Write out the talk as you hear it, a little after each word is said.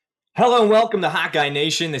Hello and welcome to Hawkeye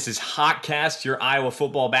Nation. This is Hotcast, your Iowa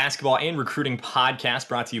football, basketball, and recruiting podcast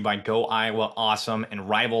brought to you by Go Iowa Awesome and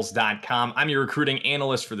Rivals.com. I'm your recruiting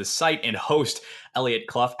analyst for the site and host, Elliot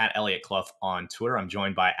Clough, at Elliot Clough on Twitter. I'm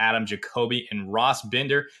joined by Adam Jacoby and Ross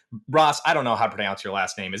Binder. Ross, I don't know how to pronounce your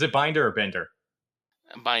last name. Is it Binder or Binder?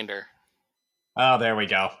 Binder. Oh, there we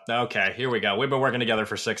go. Okay, here we go. We've been working together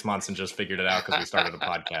for 6 months and just figured it out because we started the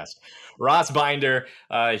podcast. Ross Binder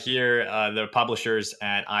here, the publishers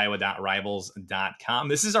at iowa.rivals.com.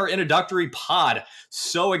 This is our introductory pod.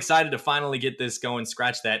 So excited to finally get this going,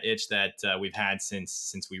 scratch that itch that we've had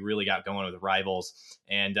since we really got going with Rivals.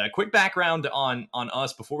 And quick background on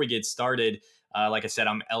us before we get started. Like I said,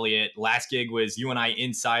 I'm Elliot. Last gig was UNI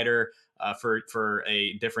Insider. For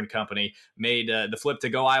a different company, made the flip to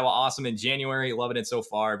Go Iowa Awesome in January. Loving it so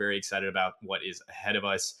far. Very excited about what is ahead of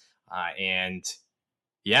us. And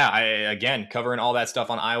yeah, again, covering all that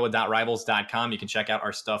stuff on iowa.rivals.com. You can check out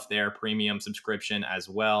our stuff there, premium subscription as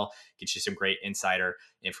well. Get you some great insider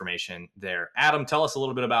information there. Adam, tell us a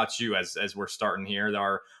little bit about you as we're starting here.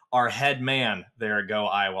 Our head man there at Go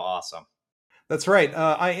Iowa Awesome. That's right.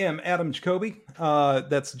 I am Adam Jacoby.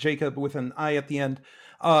 That's Jacob with an I at the end.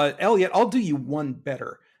 Elliot, I'll do you one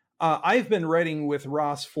better. I've been writing with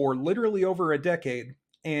Ross for literally over a decade.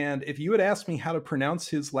 And if you had asked me how to pronounce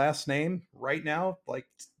his last name right now, like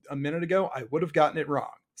a minute ago, I would have gotten it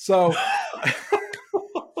wrong. So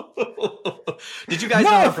did you guys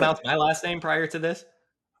know how to pronounce my last name prior to this?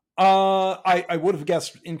 I would have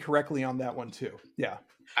guessed incorrectly on that one too. Yeah.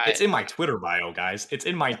 It's in my Twitter bio, guys. It's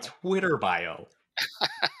in my Twitter bio.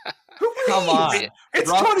 Come on. It's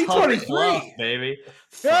 2023, baby.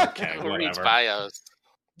 Okay, who reads bios?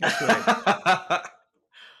 That's right.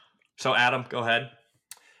 So, Adam, go ahead.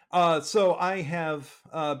 So I have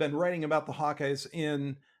been writing about the Hawkeyes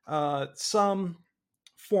in some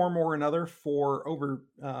form or another for over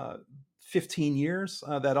 15 years.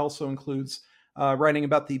 That also includes writing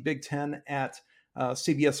about the Big Ten at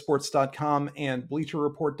CBSSports.com and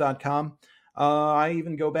BleacherReport.com. I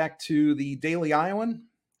even go back to the Daily Iowan,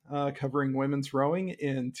 covering women's rowing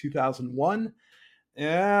in 2001.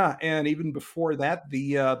 Yeah, and even before that,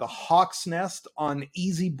 the Hawk's Nest on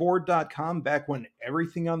EasyBoard.com, back when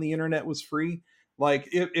everything on the internet was free. Like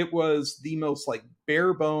it was the most like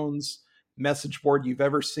bare bones message board you've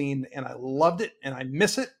ever seen, and I loved it, and I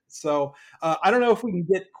miss it. So I don't know if we can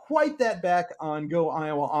get quite that back on Go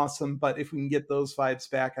Iowa Awesome, but if we can get those vibes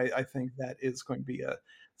back, I think that is going to be a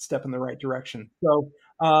step in the right direction. So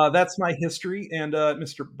that's my history. And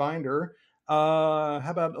Mr. Binder, how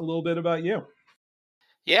about a little bit about you?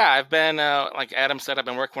 Yeah, I've been, like Adam said, I've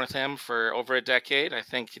been working with him for over a decade. I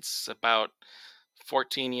think it's about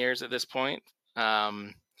 14 years at this point.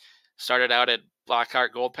 Started out at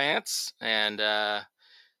Lockhart Gold Pants, and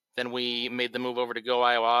then we made the move over to Go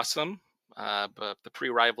Iowa Awesome, but the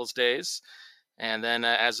pre-Rivals days. And then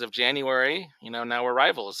as of January, now we're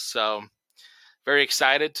Rivals. So very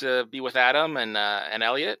excited to be with Adam and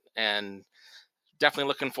Elliot, and definitely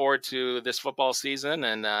looking forward to this football season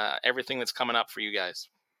and everything that's coming up for you guys.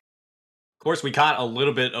 Of course, we caught a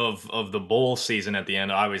little bit of the bowl season at the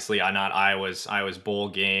end. Obviously, not Iowa's bowl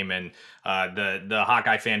game, and the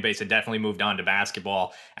Hawkeye fan base had definitely moved on to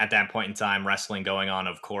basketball at that point in time. Wrestling going on,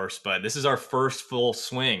 of course, but this is our first full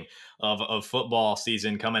swing of football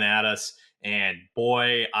season coming at us. And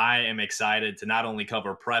boy, I am excited to not only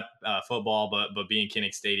cover prep football, but be in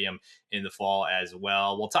Kinnick Stadium in the fall as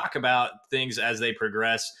well. We'll talk about things as they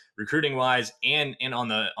progress, recruiting wise, and on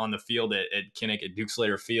the field at Kinnick at Duke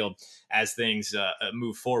Slater Field as things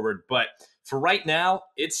move forward. But for right now,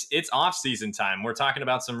 it's off season time. We're talking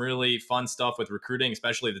about some really fun stuff with recruiting,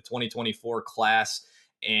 especially the 2024 class.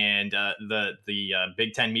 And the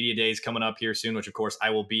Big Ten Media Days coming up here soon, which of course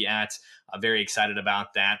I will be at. Very excited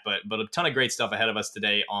about that, but a ton of great stuff ahead of us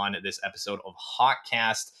today on this episode of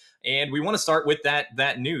Hawkcast. And we want to start with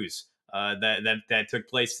that news that took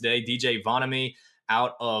place today. DJ Vonnahme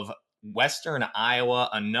out of Western Iowa,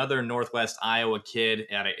 another Northwest Iowa kid.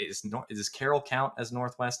 Is this Carroll count as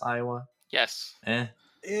Northwest Iowa? Yes.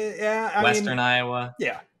 Yeah, Western Iowa.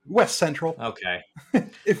 Yeah. West Central. Okay.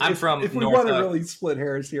 if we want to really split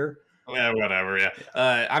hairs here. Yeah, whatever.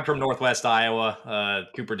 Yeah. I'm from Northwest Iowa,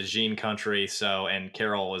 Cooper DeJean country. So, and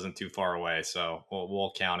Carroll isn't too far away. So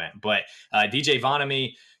we'll count it. But DJ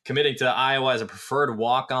Vonnahme committing to Iowa as a preferred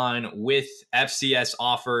walk-on with FCS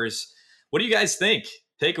offers. What do you guys think?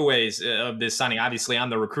 Takeaways of this signing. Obviously, I'm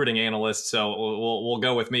the recruiting analyst, so we'll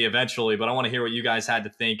go with me eventually. But I want to hear what you guys had to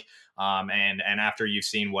think. And after you've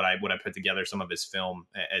seen what I put together, some of his film,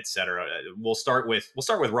 et cetera, we'll start with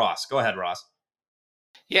Ross. Go ahead, Ross.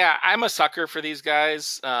 Yeah, I'm a sucker for these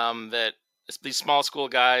guys that it's these small school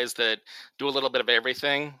guys that do a little bit of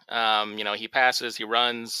everything. He passes, he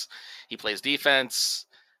runs, he plays defense.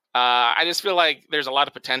 I just feel like there's a lot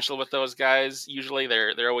of potential with those guys. Usually,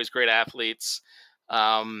 they're always great athletes,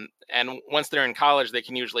 and once they're in college, they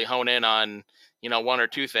can usually hone in on one or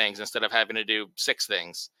two things instead of having to do six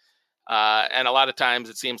things. And a lot of times,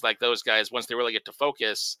 it seems like those guys, once they really get to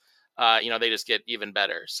focus, they just get even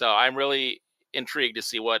better. So I'm really intrigued to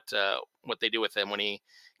see what they do with him when he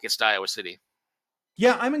gets to Iowa City.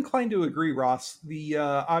 Yeah, I'm inclined to agree, Ross. The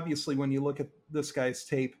obviously, when you look at this guy's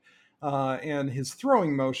tape, and his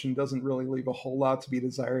throwing motion doesn't really leave a whole lot to be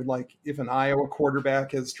desired. Like if an Iowa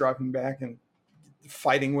quarterback is dropping back and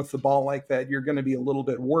fighting with the ball like that, you're going to be a little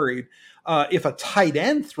bit worried. If a tight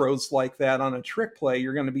end throws like that on a trick play,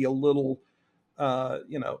 you're going to be a little,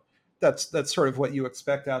 that's sort of what you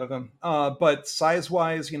expect out of him. But size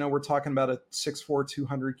wise, we're talking about a 6'4",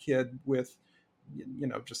 200 kid with,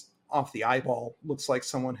 just off the eyeball, looks like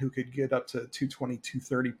someone who could get up to 220,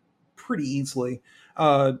 230 pretty easily.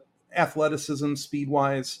 Athleticism, speed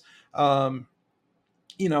wise, I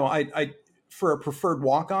for a preferred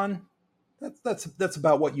walk on, that's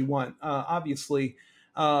about what you want. Obviously,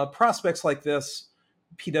 prospects like this,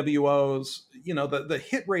 PWOs, the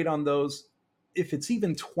hit rate on those, if it's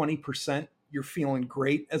even 20%, you're feeling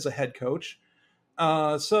great as a head coach.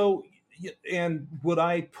 And would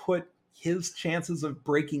I put his chances of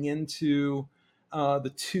breaking into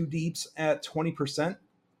the two deeps at 20%?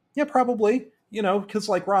 Yeah, probably. Because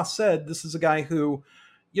like Ross said, this is a guy who,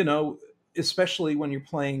 you know, especially when you're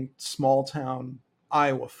playing small town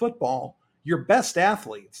Iowa football, your best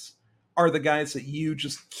athletes are the guys that you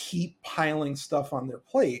just keep piling stuff on their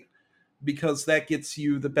plate because that gets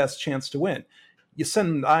you the best chance to win. You send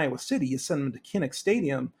him to Iowa City, you send him to Kinnick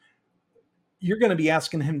Stadium, you're going to be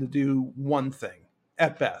asking him to do one thing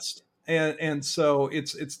at best, and so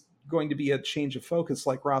it's going to be a change of focus,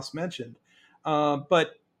 like Ross mentioned.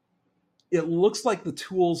 But it looks like the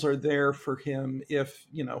tools are there for him if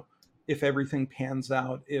everything pans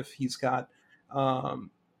out, if he's got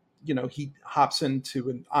he hops into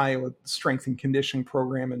an Iowa strength and conditioning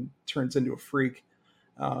program and turns into a freak.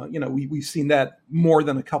 We've seen that more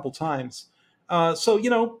than a couple times.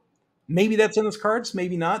 So maybe that's in his cards,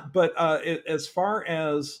 maybe not. But as far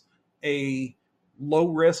as a low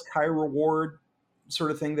risk, high reward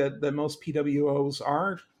sort of thing that most PWOs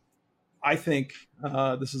are, I think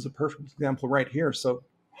this is a perfect example right here. So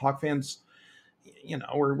Hawk fans,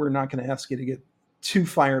 we're not going to ask you to get too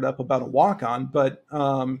fired up about a walk on, but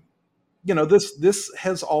this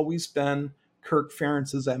has always been Kirk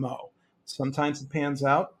Ferentz's MO. Sometimes it pans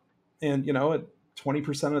out, and at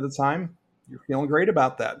 20% of the time, you're feeling great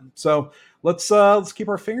about that. So let's keep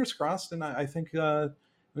our fingers crossed, and I think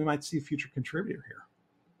we might see a future contributor here.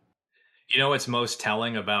 You know what's most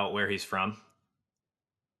telling about where he's from?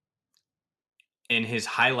 In his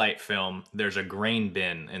highlight film, there's a grain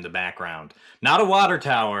bin in the background. Not a water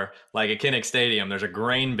tower like at Kinnick Stadium. There's a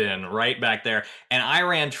grain bin right back there. And I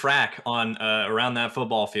ran track on around that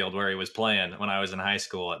football field where he was playing when I was in high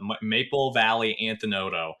school at Maple Valley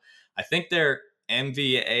Anthonoto. I think they're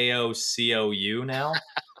MVAOCOU now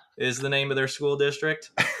is the name of their school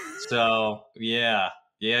district. So yeah.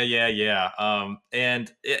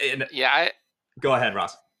 And Yeah, go ahead,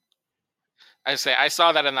 Ross. I say I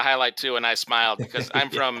saw that in the highlight too, and I smiled because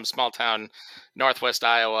I'm from small town Northwest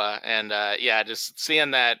Iowa, and just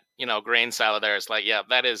seeing that grain silo there is like, yeah,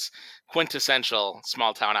 that is quintessential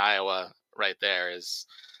small town Iowa right there. It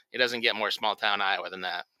doesn't get more small town Iowa than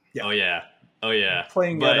that. Yeah. Oh yeah.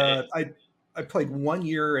 I played 1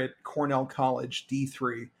 year at Cornell College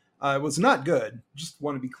D3. It was not good. Just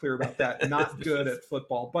want to be clear about that. Not good at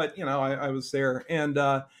football, but I was there, and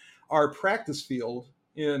our practice field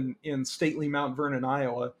in stately Mount Vernon,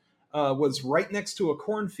 Iowa, was right next to a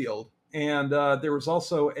cornfield, and there was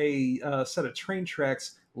also a set of train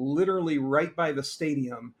tracks literally right by the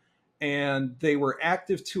stadium, and they were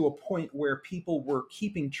active to a point where people were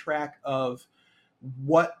keeping track of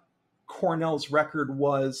what Cornell's record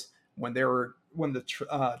was when the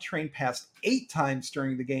train passed 8 times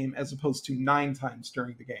during the game as opposed to 9 times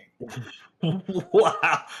during the game.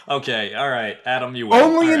 Wow. Okay. All right. Adam, you win.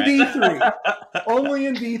 Only all in right. D3. Only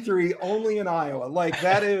in D3. Only in Iowa. Like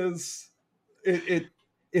that is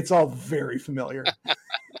it's all very familiar.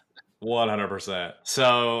 100%.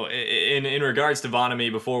 So in regards to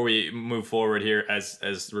Vonnahme, before we move forward here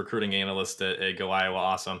as recruiting analyst at Go Iowa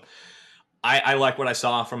Awesome, I like what I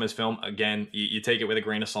saw from his film. Again, you take it with a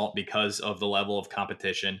grain of salt because of the level of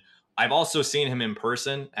competition. I've also seen him in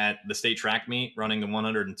person at the state track meet running the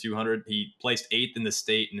 100 and 200. He placed eighth in the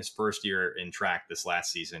state in his first year in track this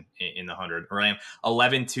last season in the 100. Around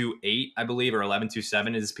 11:28, I believe, or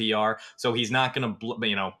 11:27 is his PR. So he's not going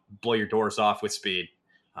to blow your doors off with speed.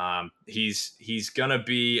 He's going to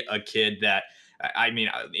be a kid that, I mean,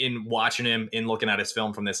 in watching him, in looking at his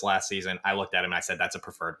film from this last season, I looked at him and I said, that's a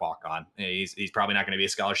preferred walk on. He's probably not going to be a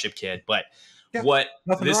scholarship kid, but Yeah, what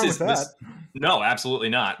nothing this wrong with is that. this no, absolutely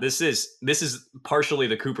not. This is partially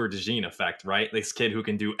the Cooper DeJean effect, right? This kid who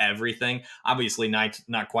can do everything. Obviously, not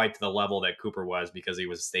quite to the level that Cooper was, because he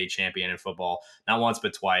was a state champion in football, not once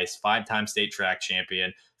but twice, 5-time state track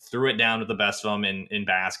champion. Threw it down to the best of them in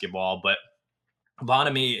basketball, but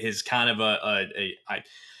Vonnahme is kind of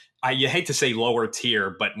you hate to say lower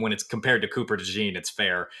tier, but when it's compared to Cooper DeJean, it's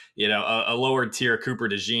fair. A lower tier Cooper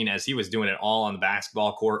DeJean, as he was doing it all on the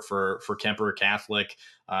basketball court for Kemper Catholic.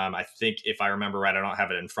 I think, if I remember right, I don't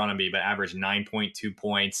have it in front of me, but averaged 9.2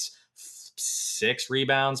 points, 6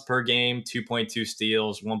 rebounds per game, 2.2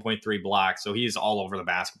 steals, 1.3 blocks. So he's all over the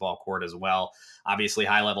basketball court as well. Obviously,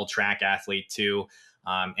 high level track athlete too.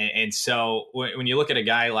 And so when you look at a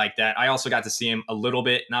guy like that, I also got to see him a little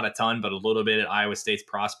bit, not a ton, but a little bit at Iowa State's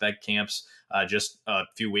prospect camps just a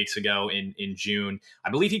few weeks ago in June.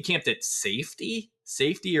 I believe he camped at safety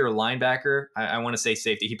or linebacker. I want to say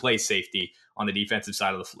safety. He plays safety on the defensive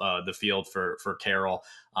side of the field for Carroll.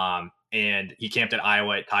 And he camped at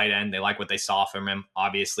Iowa at tight end. They like what they saw from him.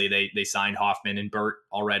 Obviously, they signed Hoffman and Burt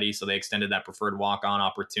already, so they extended that preferred walk-on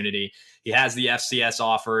opportunity. He has the FCS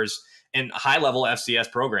offers and high-level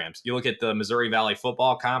FCS programs. You look at the Missouri Valley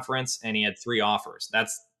Football Conference, and he had 3 offers.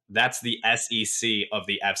 That's the SEC of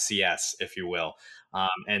the FCS, if you will.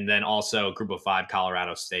 And then also Group of 5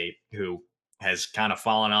 Colorado State, who has kind of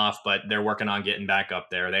fallen off, but they're working on getting back up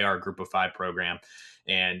there. They are a Group of 5 program,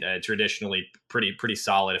 and traditionally pretty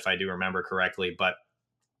solid, if I do remember correctly. But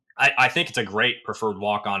I think it's a great preferred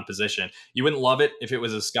walk-on position. You wouldn't love it if it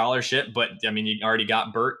was a scholarship, but I mean, you already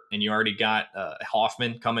got Burt and you already got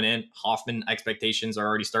Hoffman coming in. Hoffman expectations are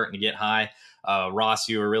already starting to get high. Ross,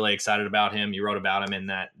 you were really excited about him. You wrote about him in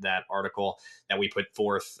that article that we put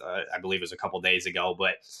forth, I believe it was a couple days ago.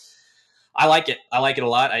 But I like it. I like it a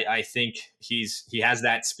lot. I think he has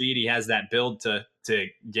that speed. He has that build to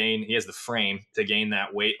gain. He has the frame to gain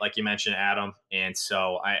that weight, like you mentioned, Adam. And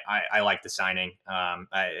so I like the signing.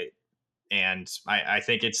 I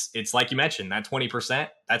think it's like you mentioned, that 20%.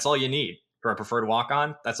 That's all you need for a preferred walk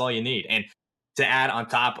on. That's all you need. And to add on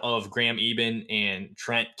top of Graham Eben and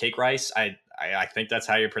Trent Cake Rice, I think that's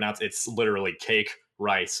how you pronounce it. It's literally Cake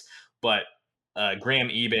Rice, but Graham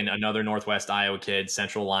Eben, another Northwest Iowa kid,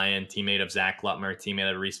 Central Lion, teammate of Zach Lutmer, teammate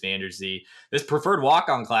of Reese Vanderzee. This preferred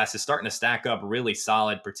walk-on class is starting to stack up really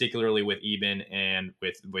solid, particularly with Eben and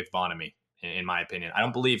with Vonnahme, in my opinion. I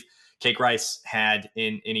don't believe Cake Rice had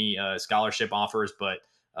in any scholarship offers, but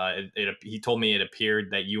he told me it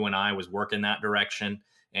appeared that UNI was working that direction,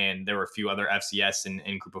 and there were a few other FCS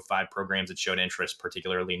and Group of 5 programs that showed interest,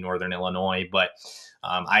 particularly Northern Illinois. But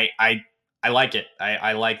I like it.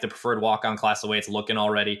 I like the preferred walk-on class the way it's looking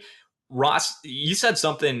already. Ross, you said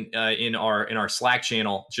something in our Slack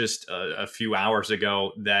channel just a few hours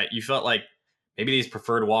ago that you felt like maybe these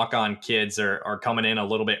preferred walk-on kids are coming in a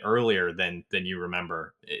little bit earlier than you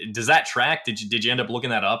remember. Does that track? Did you end up looking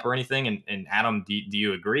that up or anything? And Adam, do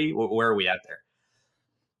you agree? Where are we at there?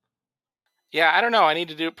 Yeah, I don't know. I need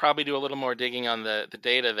to probably do a little more digging on the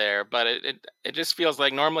data there, but it just feels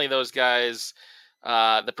like normally those guys,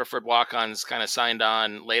 the preferred walk-ons, kind of signed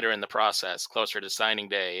on later in the process, closer to signing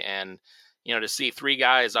day, and to see 3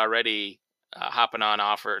 guys already hopping on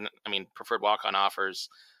preferred walk-on offers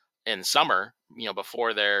in summer,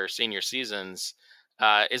 before their senior seasons,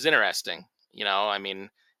 is interesting.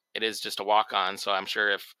 It is just a walk-on, so I'm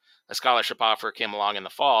sure if a scholarship offer came along in the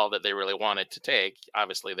fall that they really wanted to take,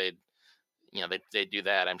 obviously they do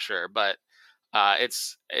that, I'm sure. But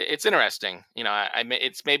it's interesting.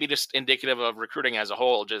 It's maybe just indicative of recruiting as a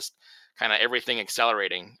whole, just kind of everything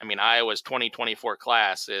accelerating. Iowa's 2024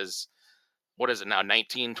 class is, what is it now,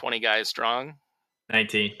 19, 20 guys strong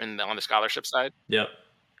 19 on the scholarship side. Yep.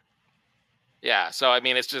 Yeah, so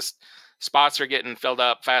it's just spots are getting filled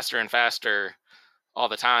up faster and faster all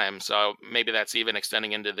the time. So maybe that's even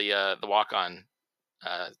extending into the walk-on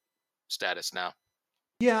status now.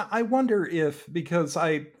 Yeah, I wonder if, because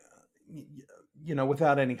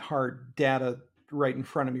without any hard data right in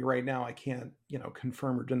front of me right now, I can't,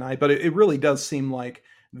 confirm or deny, but it really does seem like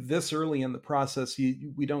this early in the process,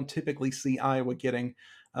 we don't typically see Iowa getting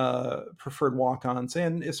preferred walk-ons,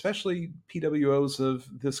 and especially PWOs of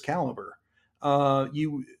this caliber.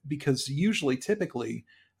 Because usually, typically,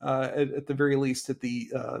 at the very least at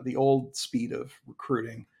the old speed of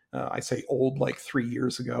recruiting. I say old like 3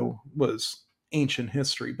 years ago was ancient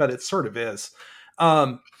history, but it sort of is.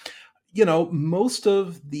 Um, most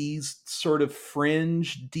of these sort of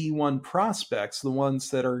fringe D1 prospects, the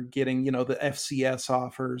ones that are getting, the FCS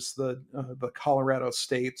offers, the Colorado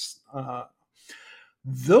States,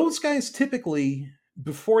 those guys typically,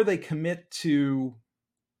 before they commit to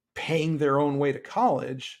paying their own way to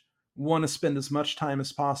college, want to spend as much time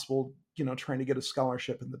as possible, trying to get a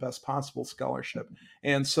scholarship and the best possible scholarship.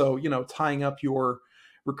 And so, tying up your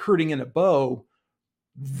recruiting in a bow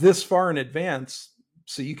this far in advance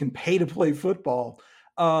so you can pay to play football,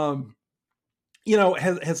 has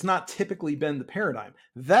not typically been the paradigm.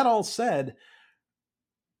 That all said,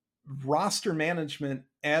 roster management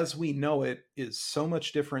as we know it is so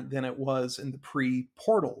much different than it was in the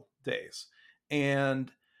pre-portal days.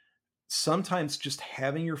 And sometimes just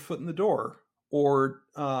having your foot in the door, or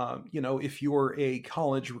if you're a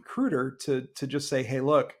college recruiter, to just say, hey,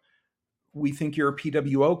 look, we think you're a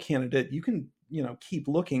PWO candidate, you can keep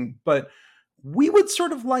looking, but we would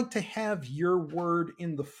sort of like to have your word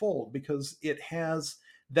in the fold, because it has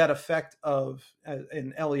that effect of,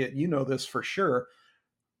 and Elliot, you know this for sure,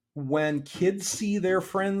 when kids see their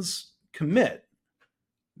friends commit,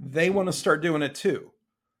 they want to start doing it too.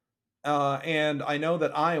 And I know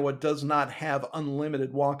that Iowa does not have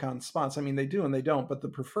unlimited walk-on spots. I mean, they do and they don't, but the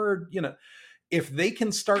preferred, if they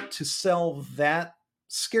can start to sell that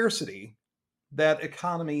scarcity, that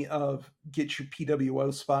economy of get your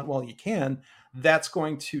PWO spot while you can, that's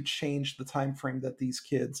going to change the time frame that these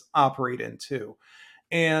kids operate into.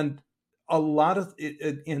 And a lot of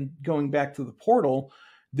it, in going back to the portal,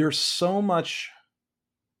 there's so much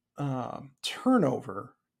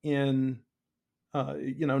turnover in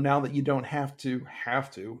now that you don't have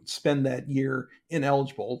to spend that year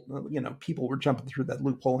ineligible. People were jumping through that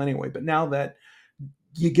loophole anyway, but now that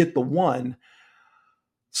you get the one,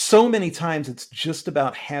 so many times it's just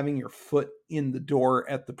about having your foot in the door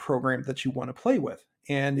at the program that you want to play with.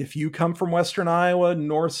 And if you come from Western Iowa,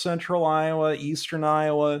 North Central Iowa, Eastern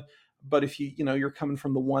Iowa, but if you're coming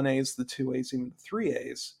from the 1As, the 2As, even the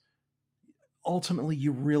 3As, ultimately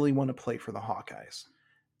you really want to play for the Hawkeyes.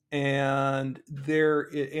 And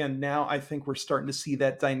now I think we're starting to see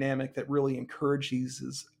that dynamic that really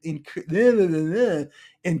encourages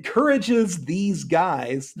these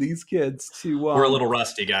guys, these kids to. We're a little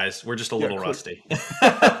rusty, guys. We're just a little rusty.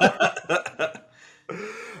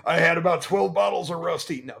 I had about 12 bottles of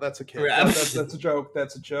rusty. No, that's a kid. That's a joke.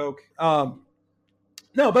 That's a joke. No,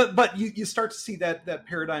 but you start to see that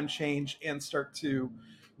paradigm change and start to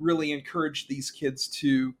really encourage these kids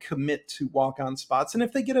to commit to walk-on spots. And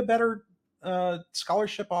if they get a better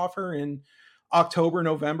scholarship offer in October,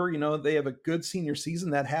 November, they have a good senior season.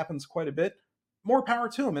 That happens quite a bit. More power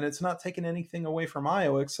to them. And it's not taking anything away from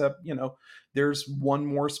Iowa, except, there's one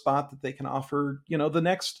more spot that they can offer, the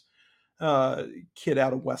next kid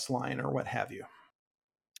out of West Lion or what have you.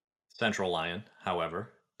 Central Lion,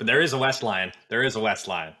 however. But there is a West Lion. There is a West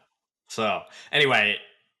Lion. So anyway,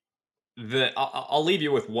 I'll leave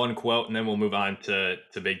you with one quote, and then we'll move on to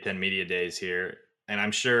Big Ten Media Days here. And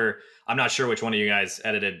I'm not sure which one of you guys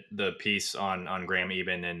edited the piece on Graham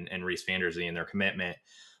Eben and Reese Vanderzee and their commitment,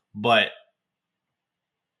 but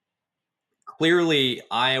clearly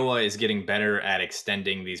Iowa is getting better at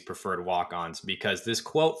extending these preferred walk-ons, because this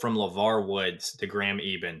quote from LeVar Woods to Graham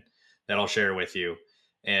Eben that I'll share with you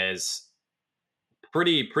is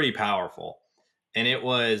pretty powerful. And it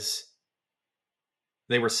was,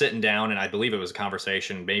 they were sitting down, and I believe it was a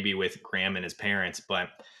conversation maybe with Graham and his parents, but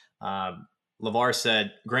LeVar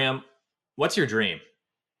said, Graham, what's your dream?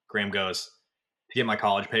 Graham goes, to get my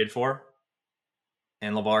college paid for.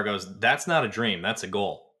 And LeVar goes, that's not a dream, that's a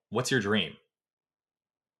goal. What's your dream?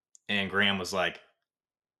 And Graham was like,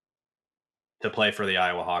 to play for the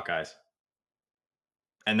Iowa Hawkeyes.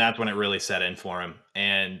 And that's when it really set in for him.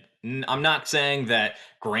 And I'm not saying that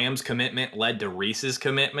Graham's commitment led to Reese's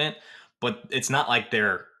commitment, but it's not like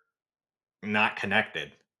they're not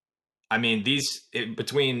connected. I mean,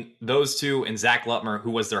 between those two and Zach Lutmer,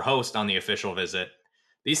 who was their host on the official visit,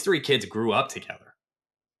 these three kids grew up together.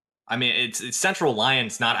 I mean, it's Central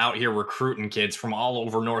Lions not out here recruiting kids from all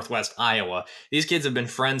over Northwest Iowa. These kids have been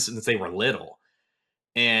friends since they were little.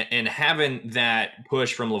 And having that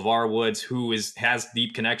push from LeVar Woods, who has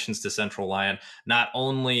deep connections to Central Lion, not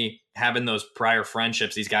only having those prior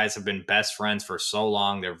friendships, these guys have been best friends for so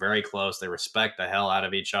long. They're very close. They respect the hell out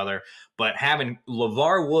of each other. But having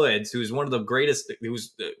LeVar Woods, who's one of the greatest,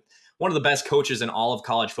 who's one of the best coaches in all of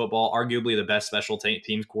college football, arguably the best special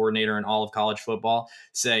teams coordinator in all of college football,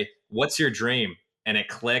 say, what's your dream? And it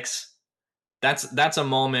clicks. that's a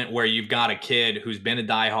moment where you've got a kid who's been a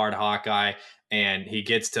diehard Hawkeye, and he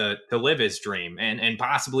gets to live his dream and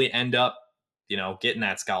possibly end up, getting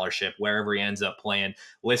that scholarship wherever he ends up playing.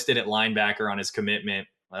 Listed at linebacker on his commitment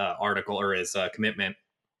article, or his commitment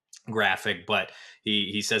graphic, but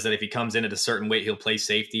he says that if he comes in at a certain weight, he'll play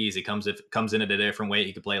safeties. If comes in at a different weight,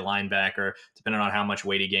 he could play linebacker, depending on how much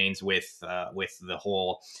weight he gains with the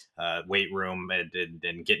whole weight room,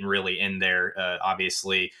 and getting really in there.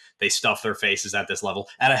 Obviously, they stuff their faces at this level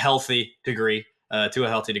at a healthy degree, to a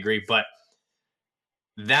healthy degree, but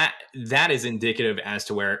that is indicative as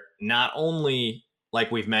to where not only,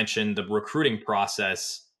 like we've mentioned, the recruiting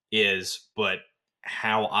process is, but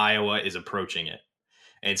how Iowa is approaching it.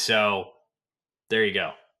 And so there you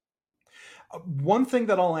go. One thing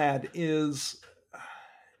that I'll add is,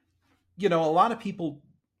 a lot of people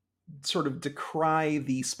sort of decry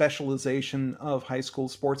the specialization of high school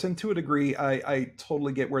sports. And to a degree, I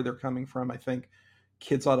totally get where they're coming from. I think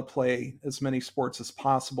kids ought to play as many sports as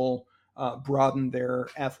possible, broaden their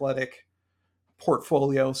athletic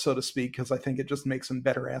portfolio, so to speak, because I think it just makes them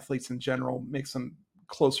better athletes in general, makes them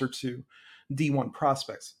closer to D1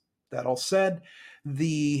 prospects. That all said,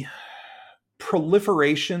 the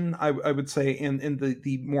proliferation, I would say, in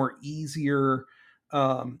the more easier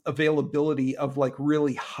availability of like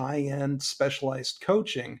really high end specialized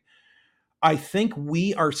coaching, I think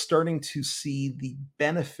we are starting to see the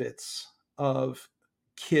benefits of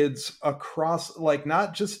kids across, like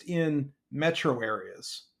not just in metro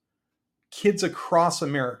areas, kids across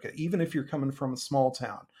America, even if you're coming from a small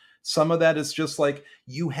town. Some of that is just like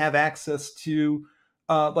you have access to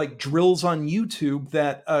like drills on YouTube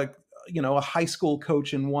that a high school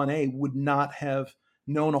coach in 1A would not have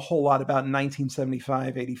known a whole lot about in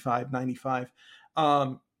 1975, 85, 95.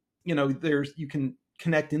 You can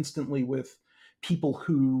connect instantly with people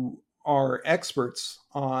who are experts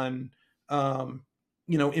on,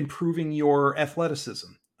 improving your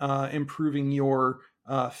athleticism, improving your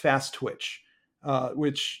fast twitch,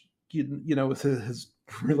 which, has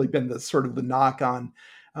really been the sort of the knock on,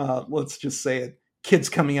 let's just say it, kids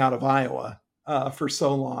coming out of Iowa for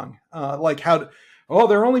so long.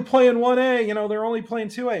 They're only playing 1A, they're only playing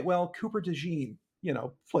 2A. Well, Cooper DeJean,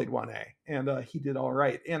 played 1A, and he did all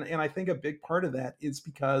right. And I think a big part of that is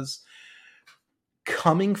because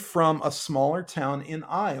coming from a smaller town in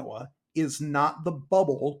Iowa is not the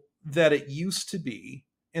bubble that it used to be,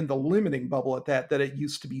 and the limiting bubble at that it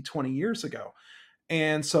used to be 20 years ago.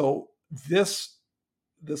 And so this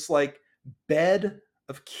like bed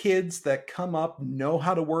of kids that come up, know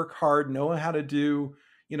how to work hard, know how to do,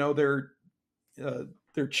 their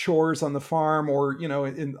chores on the farm, or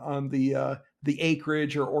on the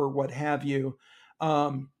acreage, or what have you. They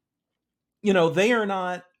are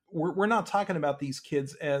not. We're not talking about these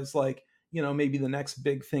kids as like, maybe the next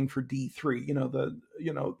big thing for D3.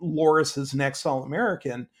 Loris's next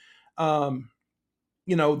All-American.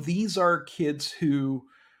 These are kids who,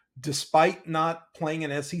 despite not playing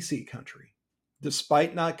in SEC country,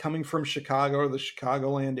 despite not coming from Chicago or the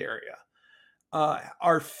Chicagoland area,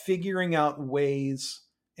 are figuring out ways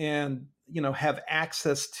and, have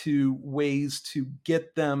access to ways to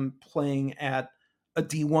get them playing at a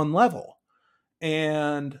D1 level.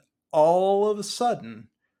 And all of a sudden,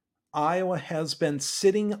 Iowa has been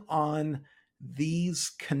sitting on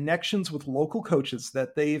these connections with local coaches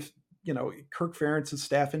that they've, Kirk Ferentz's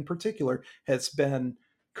staff in particular has been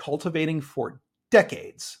cultivating for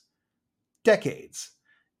decades.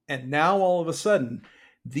 And now all of a sudden,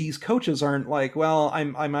 these coaches aren't like, well,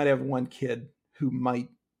 I might have one kid who might,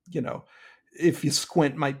 if you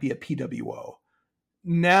squint, might be a PWO.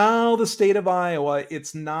 Now the state of Iowa,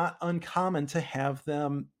 it's not uncommon to have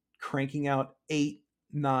them cranking out 8,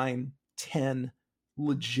 9, 10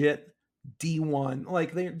 legit D1.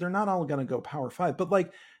 Like they're not all going to go Power 5, but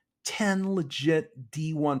like 10 legit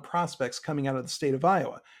D1 prospects coming out of the state of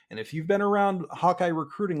Iowa. And if you've been around Hawkeye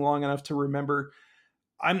recruiting long enough to remember,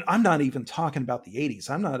 I'm not even talking about the 80s.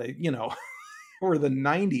 I'm not or the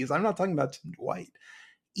 90s. I'm not talking about Tim Dwight.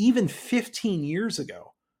 Even 15 years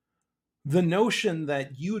ago, the notion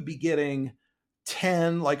that you would be getting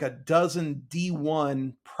 10, like a dozen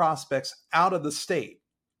D1 prospects out of the state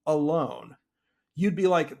alone, you'd be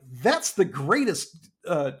like, that's the greatest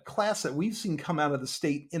class that we've seen come out of the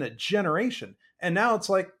state in a generation. And now it's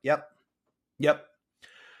like, yep.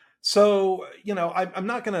 So, I'm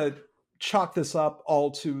not going to chalk this up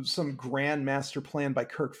all to some grand master plan by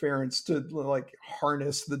Kirk Ferentz to like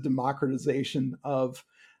harness the democratization of,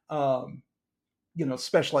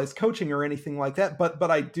 specialized coaching or anything like that.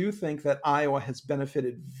 But I do think that Iowa has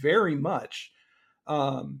benefited very much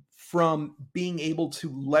from being able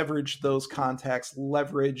to leverage those contacts,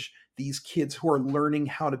 leverage these kids who are learning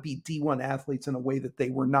how to be D1 athletes in a way that they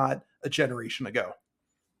were not a generation ago.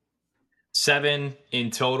 7 in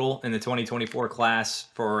total in the 2024 class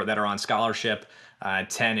that are on scholarship.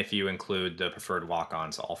 10 if you include the preferred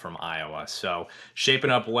walk-ons, all from Iowa. So shaping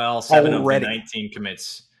up well. 7 Already. of the 19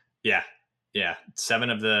 commits. Yeah. 7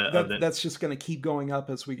 of the that's just going to keep going up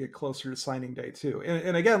as we get closer to signing day too.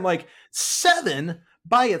 And again, like 7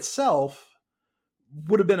 by itself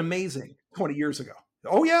would have been amazing 20 years ago.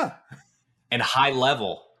 Oh yeah. And high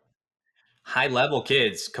level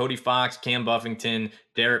kids, Cody Fox, Cam Buffington,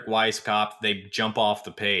 Derek Weisskopf, they jump off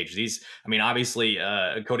the page. Obviously,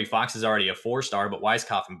 Cody Fox is already a 4-star, but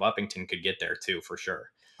Weisskopf and Buffington could get there too, for sure.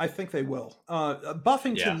 I think they will.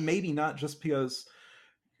 Buffington, maybe not, just because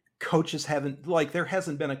coaches there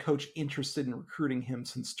hasn't been a coach interested in recruiting him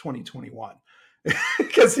since 2021.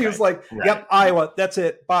 Because he was like, yep, Iowa, that's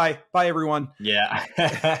it. Bye, everyone. Yeah.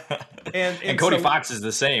 and Cody Fox is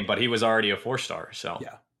the same, but he was already a 4-star. So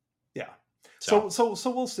yeah. So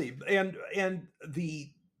we'll see. And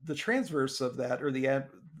the transverse of that, or the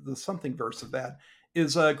something verse of that,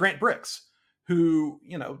 is Grant Bricks, who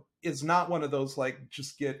is not one of those like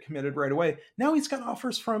just get committed right away. Now he's got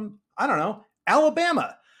offers from, I don't know,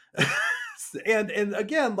 Alabama. and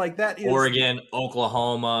again, like that is Oregon,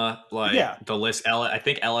 Oklahoma, the list. I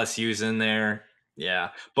think LSU's in there. Yeah,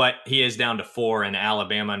 but he is down to 4 in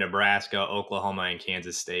Alabama, Nebraska, Oklahoma, and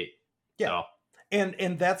Kansas State. Yeah. So.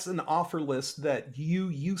 And that's an offer list that you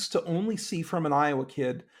used to only see from an Iowa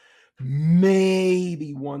kid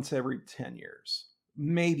maybe once every 10 years,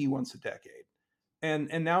 maybe once a decade. And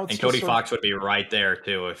now it's Cody Fox would be right there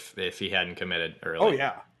too if he hadn't committed early.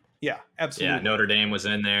 Oh yeah, absolutely. Yeah, Notre Dame was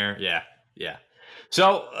in there. Yeah.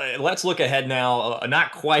 So let's look ahead now.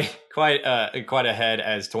 Not quite ahead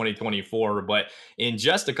as 2024, but in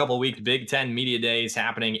just a couple of weeks, Big Ten Media Days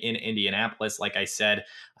happening in Indianapolis. Like I said,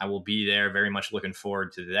 I will be there. Very much looking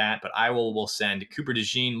forward to that. But I will send Cooper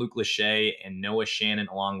DeJean, Luke Lachey, and Noah Shannon,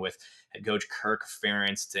 along with head coach Kirk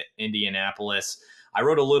Ferentz, to Indianapolis. I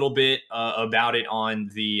wrote a little bit about it on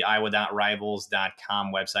the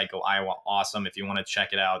iowa.rivals.com website. Go Iowa Awesome if you want to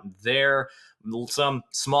check it out there. Some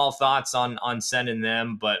small thoughts on sending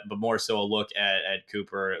them, but more so a look at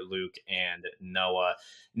Cooper, Luke, and Noah.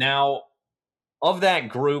 Now, of that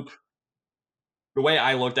group, the way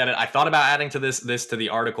I looked at it, I thought about adding to this to the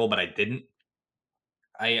article, but I didn't.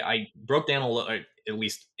 I broke down a little, at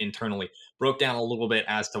least internally, broke down a little bit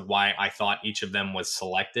as to why I thought each of them was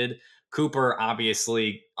selected. Cooper,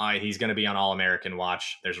 obviously, he's going to be on All-American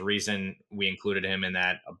watch. There's a reason we included him in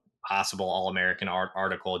that possible All-American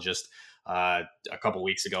article just a couple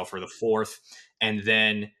weeks ago for the 4th. And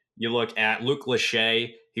then you look at Luke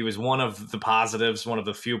Lachey. He was one of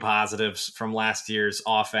the few positives from last year's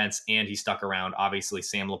offense, and he stuck around. Obviously,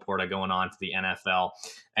 Sam Laporta going on to the NFL.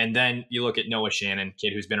 And then you look at Noah Shannon,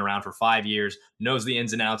 kid who's been around for 5 years, knows the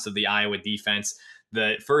ins and outs of the Iowa defense.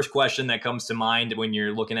 The first question that comes to mind when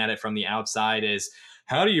you're looking at it from the outside is,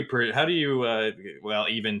 how do you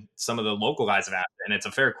even some of the local guys have asked, and it's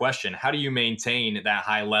a fair question. How do you maintain that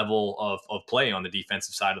high level of play on the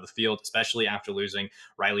defensive side of the field, especially after losing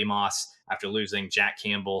Riley Moss, after losing Jack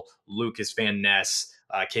Campbell, Lucas Van Ness,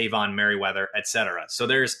 Kayvon Merriweather, etc. So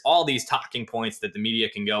there's all these talking points that the media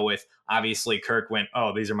can go with. Obviously, Kirk went,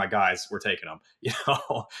 oh, these are my guys. We're taking them.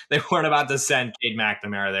 They weren't about to send Cade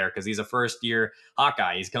McNamara there because he's a first-year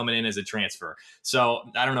Hawkeye. He's coming in as a transfer. So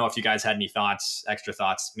I don't know if you guys had any extra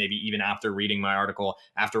thoughts, maybe even after reading my article,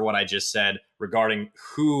 after what I just said regarding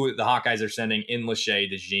who the Hawkeyes are sending in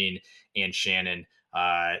Lachey, DeJean, and Shannon.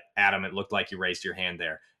 Adam, it looked like you raised your hand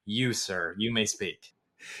there. You, sir, you may speak.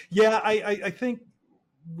 Yeah, I think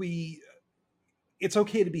it's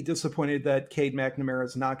okay to be disappointed that Cade McNamara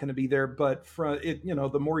is not going to be there, but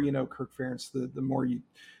the more you know Kirk Ferentz, the more you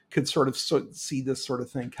could sort of see this sort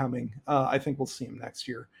of thing coming. I think we'll see him next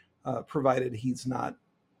year, provided he's not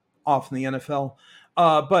off in the NFL.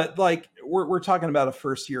 But like we're talking about a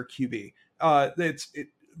first-year QB.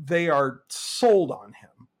 They are sold on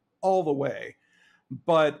him all the way,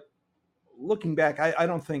 but looking back, I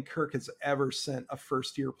don't think Kirk has ever sent a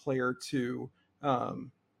first-year player to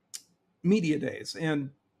media days, and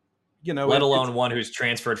let alone one who's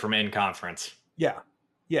transferred from in-conference. Yeah.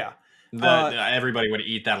 Everybody would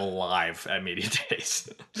eat that alive at media days.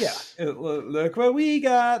 Yeah, look what we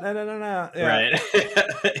got. Yeah. Right.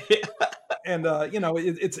 And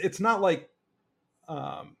it's not like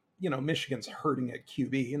Michigan's hurting at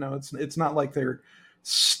QB. It's not like they're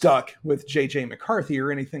stuck with JJ McCarthy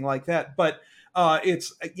or anything like that. But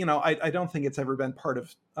it's I don't think it's ever been part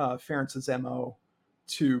of Ferentz's MO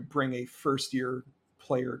to bring a first-year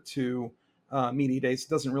player to media days. It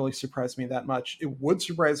doesn't really surprise me that much. It would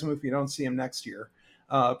surprise me if we don't see him next year,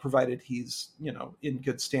 provided he's in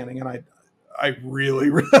good standing. And I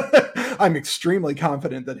really, I'm extremely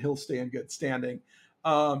confident that he'll stay in good standing.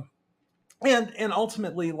 And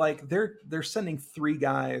ultimately, like they're sending three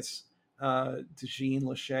guys, DeJean,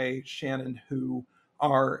 Lachey, Shannon, who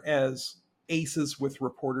are as aces with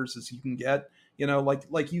reporters as you can get.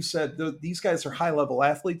 Like you said, these guys are high level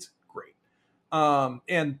athletes. Great.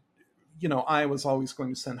 And Iowa's always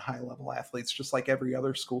going to send high level athletes, just like every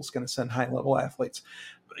other school's going to send high level athletes.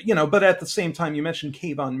 But at the same time, you mentioned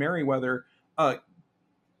Kayvon Merriweather.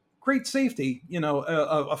 Great safety,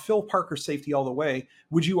 a Phil Parker safety all the way.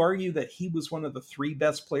 Would you argue that he was one of the three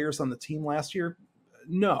best players on the team last year?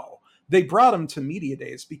 No. They brought him to media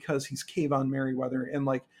days because he's Kayvon Merriweather and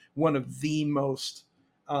like one of the most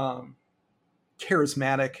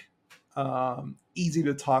charismatic, easy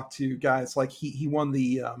to talk to guys. Like he won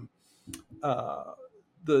the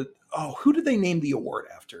who did they name the award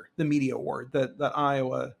after? The media award that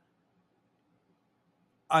Iowa.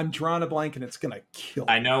 I'm drawing a blank and it's going to kill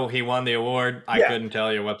me. I know he won the award. I couldn't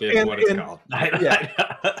tell you what it's called. Yeah.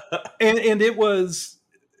 and it was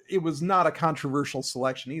not a controversial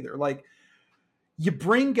selection either. Like, you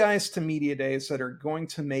bring guys to media days that are going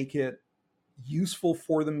to make it useful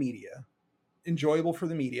for the media, enjoyable for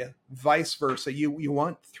the media, vice versa. You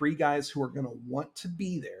want three guys who are going to want to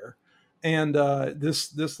be there. And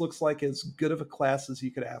this looks like as good of a class as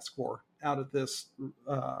you could ask for out of this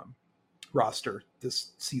roster,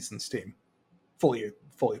 this season's team. Fully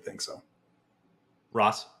think so.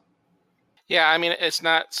 Ross? Yeah, I mean, it's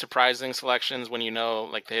not surprising selections when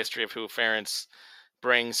like the history of who Ferentz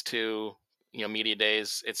brings to media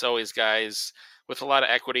days. It's always guys with a lot of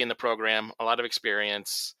equity in the program, a lot of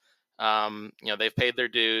experience. They've paid their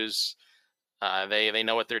dues. They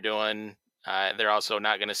know what they're doing. They're also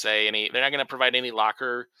not going to say they're not going to provide any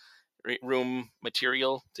locker room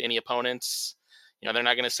material to any opponents. They're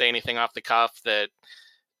not going to say anything off the cuff that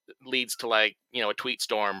leads to a tweet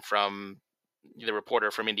storm from the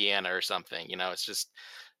reporter from Indiana or something. It's just,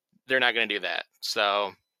 they're not going to do that.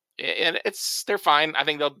 So, and they're fine. I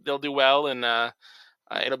think they'll do well, and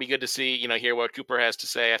it'll be good to see, hear what Cooper has to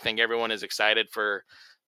say. I think everyone is excited for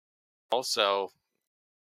also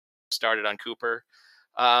started on Cooper.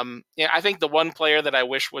 I think the one player that I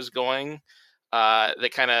wish was going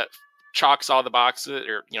that kind of chalks all the boxes,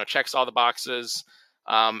 or checks all the boxes,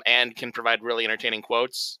 and can provide really entertaining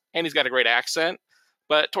quotes, and he's got a great accent.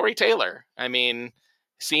 But Torrey Taylor, I mean,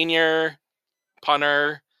 senior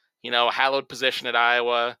punter, hallowed position at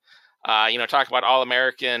Iowa. Talk about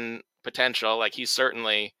All-American potential. Like, he's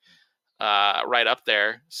certainly right up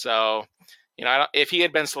there. So, if he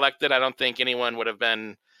had been selected, I don't think anyone would have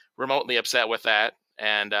been remotely upset with that.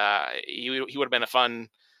 And he would have been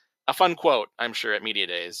a fun quote, I'm sure, at media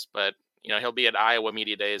days. But he'll be at Iowa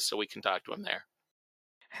media days, so we can talk to him there.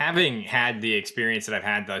 Having had the experience that I've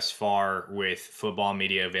had thus far with football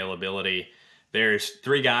media availability, there's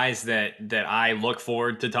three guys that I look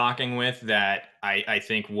forward to talking with that I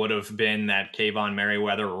think would have been that Kayvon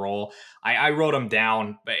Merriweather role. I wrote them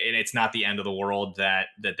down, and it's not the end of the world that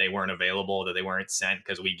they weren't available, that they weren't sent,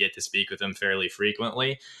 because we get to speak with them fairly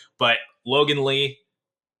frequently. But Logan Lee,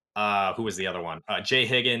 who was the other one? Jay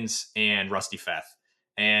Higgins and Rusty Feth.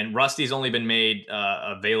 And Rusty's only been made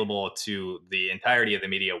available to the entirety of the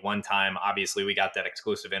media one time. Obviously, we got that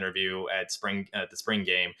exclusive interview at the spring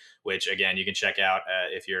game, which, again, you can check out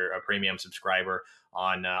if you're a premium subscriber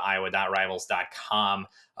on iowa.rivals.com.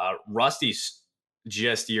 Rusty's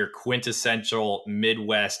just your quintessential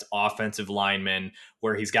Midwest offensive lineman,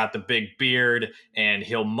 where he's got the big beard and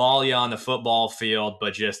he'll maul you on the football field,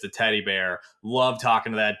 but just a teddy bear. Love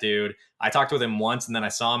talking to that dude. I talked with him once, and then I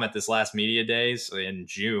saw him at this last media days in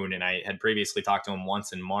June, and I had previously talked to him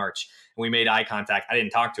once in March, and we made eye contact. I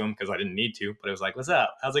didn't talk to him because I didn't need to, but it was like, what's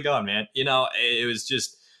up? How's it going, man? It was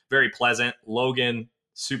just very pleasant. Logan,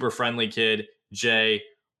 super friendly kid. Jay,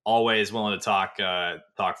 always willing to talk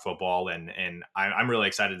football, and I'm really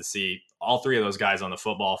excited to see all three of those guys on the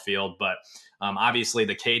football field. But obviously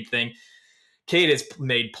the Cade thing, Cade has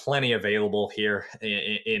made plenty available here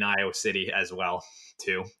in Iowa City as well,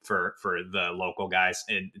 too, for the local guys,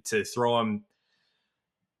 and to throw him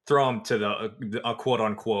to the quote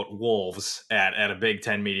unquote wolves at a Big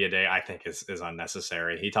Ten media day, I think is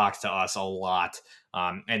unnecessary. He talks to us a lot,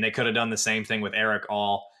 and they could have done the same thing with Eric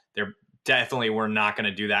All. They're definitely, we're not going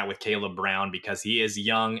to do that with Caleb Brown because he is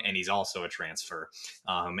young and he's also a transfer.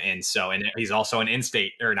 And he's also an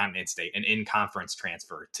an in-conference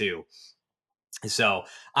transfer too. So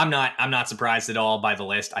I'm not surprised at all by the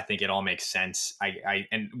list. I think it all makes sense.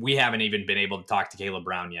 And we haven't even been able to talk to Caleb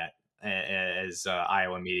Brown yet. as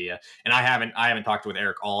Iowa media, and I haven't talked with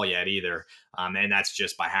Eric All yet either, and that's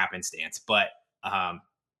just by happenstance. But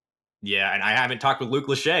yeah, and I haven't talked with Luke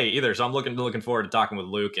Lachey either, so I'm looking forward to talking with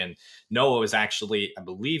Luke. And Noah was actually, I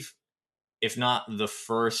believe, if not the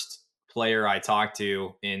first player I talked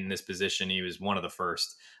to in this position, he was one of the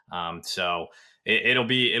first. So it'll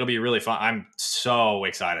be really fun. I'm so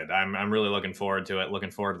excited. I'm really looking forward to it. Looking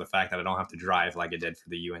forward to the fact that I don't have to drive like I did for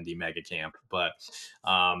the UND Mega Camp. But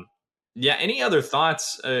yeah, any other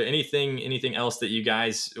thoughts? Anything else that you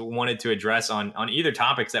guys wanted to address on either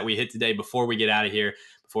topics that we hit today before we get out of here?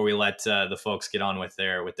 Before we let the folks get on with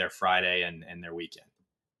their Friday and their weekend.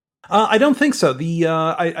 I don't think so.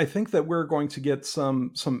 I think that we're going to get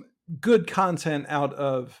some good content out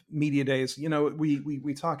of media days.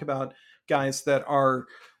 We talk about guys that are,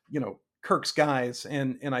 Kirk's guys,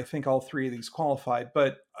 and I think all three of these qualified.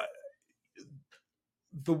 But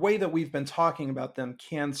the way that we've been talking about them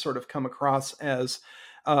can sort of come across as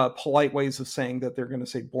polite ways of saying that they're going to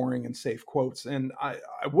say boring and safe quotes, and I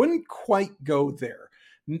wouldn't quite go there.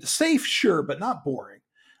 Safe, sure, but not boring.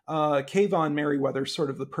 Kayvon Merriweather sort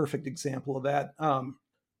of the perfect example of that.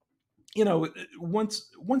 Once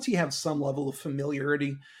you have some level of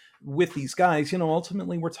familiarity with these guys,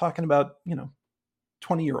 ultimately we're talking about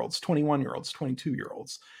 20-year-olds, 21-year-olds,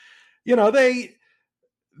 22-year-olds.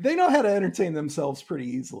 They know how to entertain themselves pretty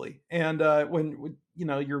easily, and when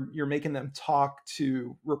you're making them talk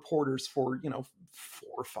to reporters for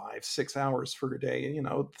 4, 5, 6 hours for a day.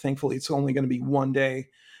 Thankfully it's only going to be one day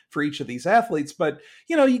for each of these athletes, but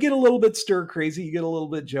you get a little bit stir crazy, you get a little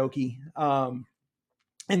bit jokey, and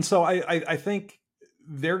so I think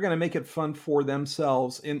they're going to make it fun for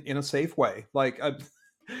themselves in a safe way. Like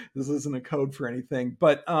this isn't a code for anything,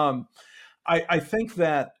 but I think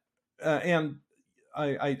that and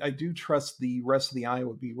I do trust the rest of the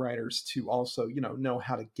Iowa beat writers to also know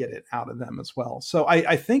how to get it out of them as well. So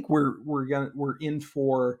I think we're in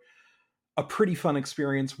for a pretty fun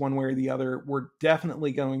experience one way or the other. We're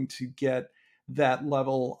definitely going to get that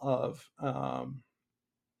level of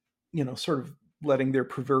sort of letting their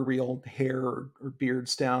proverbial hair or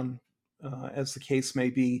beards down, as the case may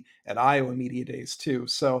be, at Iowa Media Days too.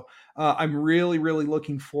 So I'm really, really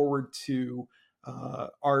looking forward to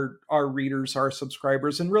our readers, our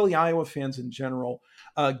subscribers, and really Iowa fans in general,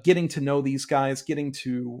 getting to know these guys, getting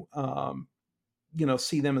to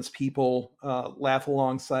see them as people, laugh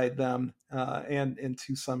alongside them, and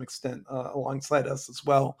to some extent alongside us as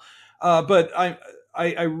well. But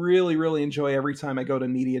I really, really enjoy every time I go to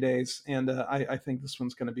media days, and I think this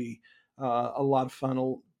one's going to be a lot of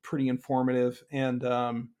fun, pretty informative, and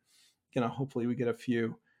hopefully we get a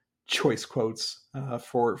few choice quotes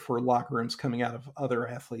for locker rooms coming out of other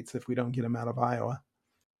athletes if we don't get them out of Iowa.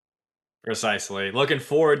 Precisely. Looking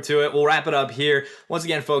forward to it. We'll wrap it up here. Once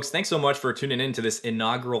again, folks, thanks so much for tuning in to this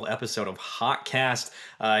inaugural episode of Hotcast,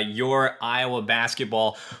 your Iowa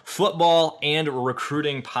basketball, football, and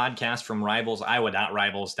recruiting podcast from Rivals,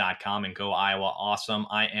 iowa.rivals.com, and Go Iowa Awesome.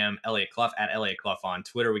 I am Elliot Clough at Elliot Clough on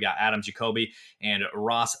Twitter. We got Adam Jacoby and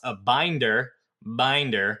Ross Binder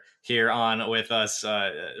here on with us,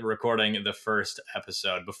 recording the first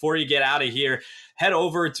episode. Before you get out of here, head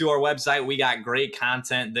over to our website. We got great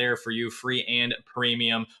content there for you, free and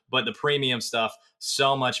premium, but the premium stuff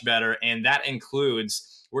so much better, and that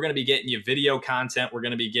includes, we're going to be getting you video content. We're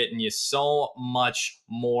going to be getting you so much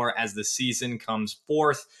more as the season comes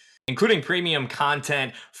forth, including premium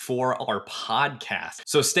content for our podcast.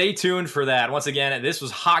 So stay tuned for that. Once again, this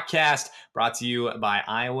was Hotcast, brought to you by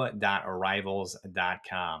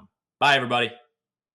iowa.rivals.com. Bye, everybody.